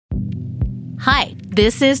Hi,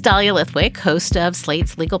 this is Dahlia Lithwick, host of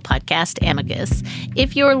Slate's legal podcast, Amicus.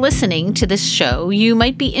 If you're listening to this show, you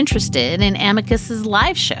might be interested in Amicus's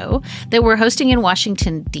live show that we're hosting in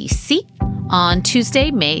Washington, D.C. on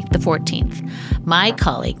Tuesday, May the 14th. My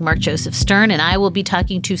colleague, Mark Joseph Stern, and I will be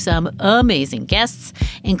talking to some amazing guests,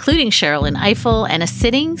 including Sherrilyn Ifill and a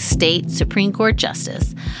sitting state Supreme Court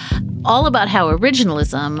justice, all about how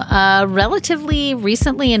originalism, a relatively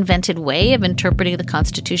recently invented way of interpreting the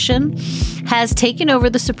Constitution, has taken over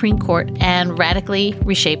the Supreme Court and radically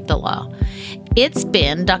reshaped the law. It's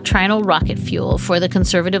been doctrinal rocket fuel for the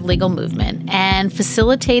conservative legal movement and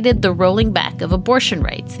facilitated the rolling back of abortion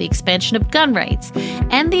rights, the expansion of gun rights,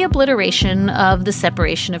 and the obliteration of the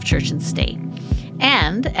separation of church and state.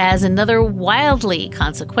 And as another wildly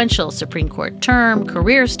consequential Supreme Court term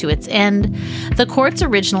careers to its end, the court's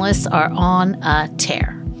originalists are on a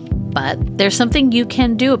tear. But there's something you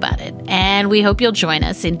can do about it, and we hope you'll join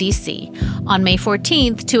us in D.C. on May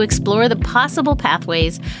 14th to explore the possible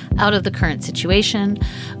pathways out of the current situation.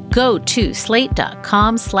 Go to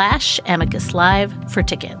slate.com/Amicus Live for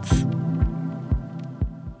tickets.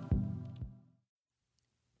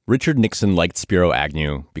 Richard Nixon liked Spiro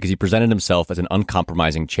Agnew because he presented himself as an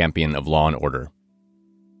uncompromising champion of law and order.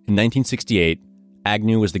 In 1968,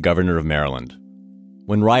 Agnew was the governor of Maryland.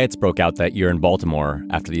 When riots broke out that year in Baltimore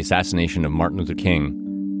after the assassination of Martin Luther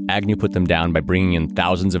King, Agnew put them down by bringing in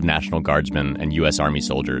thousands of National Guardsmen and U.S. Army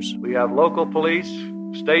soldiers. We have local police,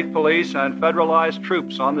 state police, and federalized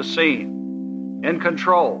troops on the scene, in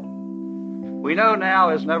control. We know now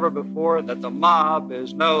as never before that the mob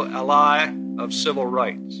is no ally of civil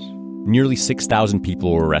rights. Nearly 6,000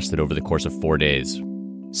 people were arrested over the course of 4 days.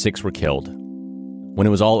 6 were killed. When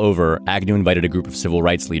it was all over, Agnew invited a group of civil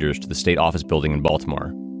rights leaders to the state office building in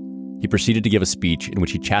Baltimore. He proceeded to give a speech in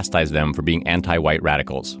which he chastised them for being anti-white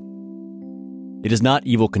radicals. "It is not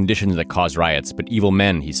evil conditions that cause riots, but evil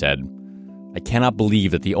men," he said. "I cannot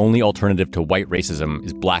believe that the only alternative to white racism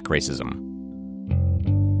is black racism."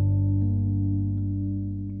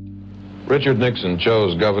 Richard Nixon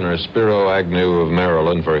chose Governor Spiro Agnew of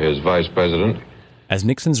Maryland for his vice president. As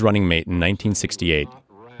Nixon's running mate in 1968,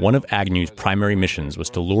 one of Agnew's primary missions was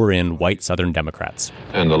to lure in white Southern Democrats.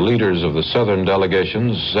 And the leaders of the Southern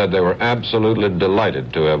delegations said they were absolutely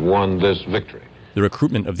delighted to have won this victory. The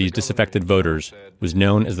recruitment of these disaffected voters was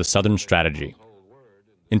known as the Southern Strategy.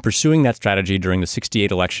 In pursuing that strategy during the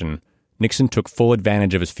 1968 election, Nixon took full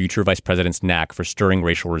advantage of his future vice president's knack for stirring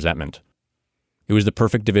racial resentment. It was the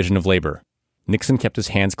perfect division of labor. Nixon kept his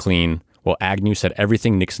hands clean, while Agnew said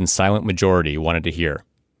everything Nixon's silent majority wanted to hear.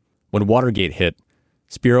 When Watergate hit,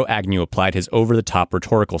 Spiro Agnew applied his over-the-top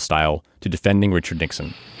rhetorical style to defending Richard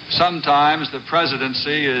Nixon. Sometimes the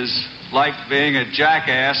presidency is like being a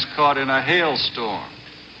jackass caught in a hailstorm.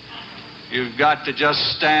 You've got to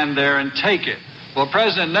just stand there and take it. Well,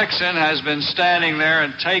 President Nixon has been standing there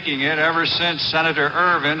and taking it ever since Senator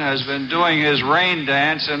Ervin has been doing his rain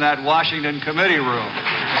dance in that Washington committee room.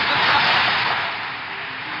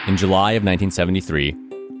 In July of 1973,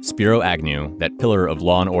 Spiro Agnew, that pillar of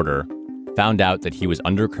law and order, found out that he was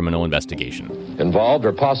under criminal investigation. Involved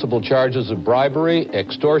are possible charges of bribery,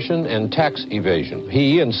 extortion, and tax evasion.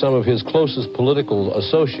 He and some of his closest political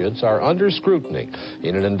associates are under scrutiny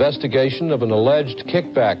in an investigation of an alleged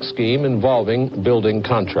kickback scheme involving building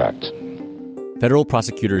contracts. Federal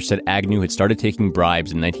prosecutors said Agnew had started taking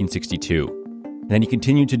bribes in 1962, and then he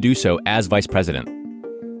continued to do so as vice president.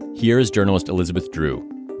 Here is journalist Elizabeth Drew,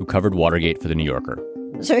 who covered Watergate for The New Yorker.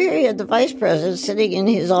 So here you had the vice president sitting in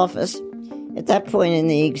his office, at that point in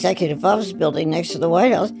the executive office building next to the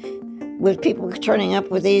White House, with people turning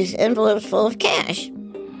up with these envelopes full of cash.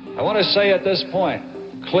 I want to say at this point,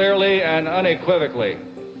 clearly and unequivocally,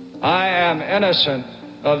 I am innocent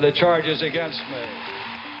of the charges against me.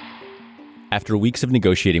 After weeks of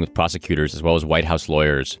negotiating with prosecutors as well as White House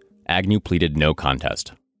lawyers, Agnew pleaded no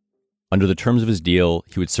contest. Under the terms of his deal,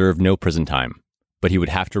 he would serve no prison time, but he would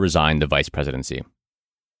have to resign the vice presidency.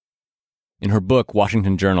 In her book,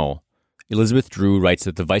 Washington Journal, Elizabeth Drew writes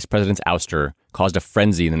that the vice president's ouster caused a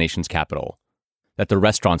frenzy in the nation's capital, that the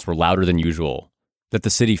restaurants were louder than usual, that the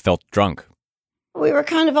city felt drunk. We were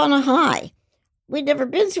kind of on a high. We'd never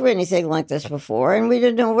been through anything like this before, and we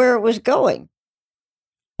didn't know where it was going.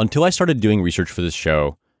 Until I started doing research for this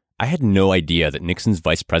show, I had no idea that Nixon's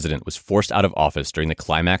vice president was forced out of office during the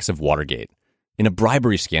climax of Watergate, in a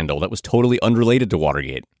bribery scandal that was totally unrelated to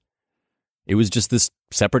Watergate. It was just this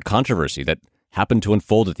separate controversy that happened to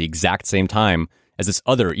unfold at the exact same time as this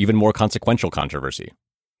other, even more consequential controversy.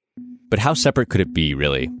 But how separate could it be,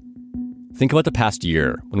 really? Think about the past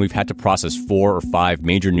year, when we've had to process 4 or 5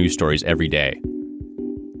 major news stories every day.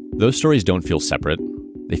 Those stories don't feel separate.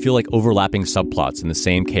 they feel like overlapping subplots in the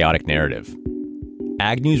same chaotic narrative.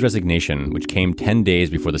 Agnew's resignation, which came 10 days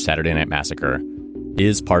before the Saturday Night Massacre,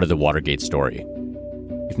 is part of the Watergate story.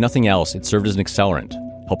 If nothing else, it served as an accelerant,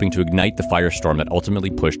 helping to ignite the firestorm that ultimately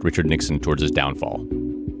pushed Richard Nixon towards his downfall.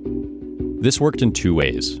 This worked in two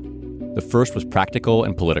ways. The first was practical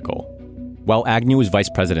and political. While Agnew was vice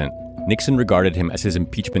president, Nixon regarded him as his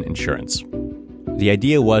impeachment insurance. The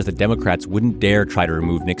idea was that Democrats wouldn't dare try to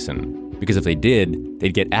remove Nixon, because if they did,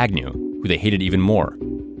 they'd get Agnew, who they hated even more.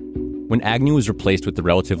 When Agnew was replaced with the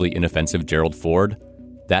relatively inoffensive Gerald Ford,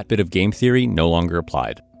 that bit of game theory no longer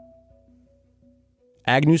applied.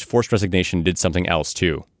 Agnew's forced resignation did something else,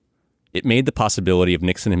 too. It made the possibility of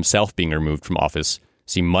Nixon himself being removed from office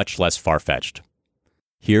seem much less far-fetched.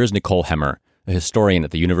 Here's Nicole Hemmer, a historian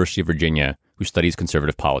at the University of Virginia who studies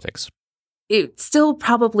conservative politics. It still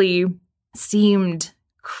probably seemed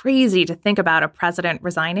crazy to think about a president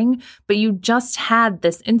resigning, but you just had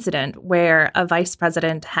this incident where a vice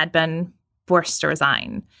president had been forced to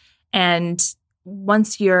resign. And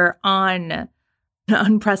once you're on an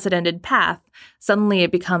unprecedented path, suddenly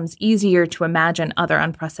it becomes easier to imagine other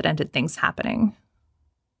unprecedented things happening.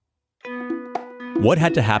 What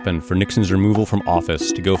had to happen for Nixon's removal from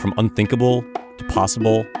office to go from unthinkable to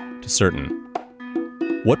possible to certain?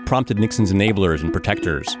 What prompted Nixon's enablers and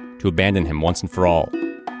protectors to abandon him once and for all?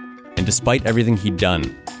 And despite everything he'd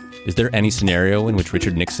done, is there any scenario in which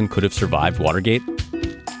Richard Nixon could have survived Watergate?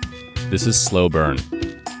 This is Slow Burn.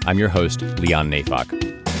 I'm your host, Leon Neyfakh.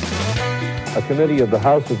 A committee of the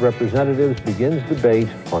House of Representatives begins debate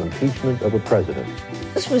on impeachment of a president.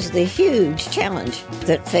 This was the huge challenge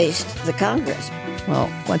that faced the Congress. Well,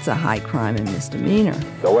 what's a high crime and misdemeanor?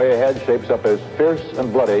 The way ahead shapes up as fierce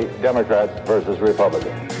and bloody Democrats versus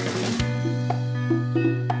Republicans.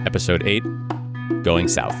 Episode 8, Going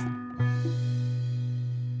South.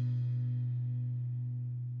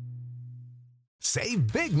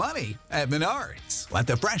 Save big money at Menards. Let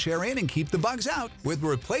the fresh air in and keep the bugs out with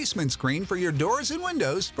replacement screen for your doors and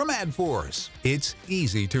windows from AdForce. It's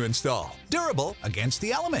easy to install, durable against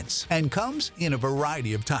the elements, and comes in a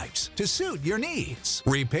variety of types to suit your needs.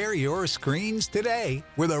 Repair your screens today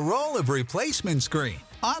with a roll of replacement screen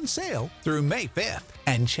on sale through May 5th.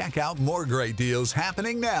 And check out more great deals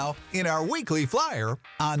happening now in our weekly flyer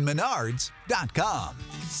on Menards.com.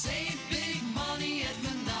 Save big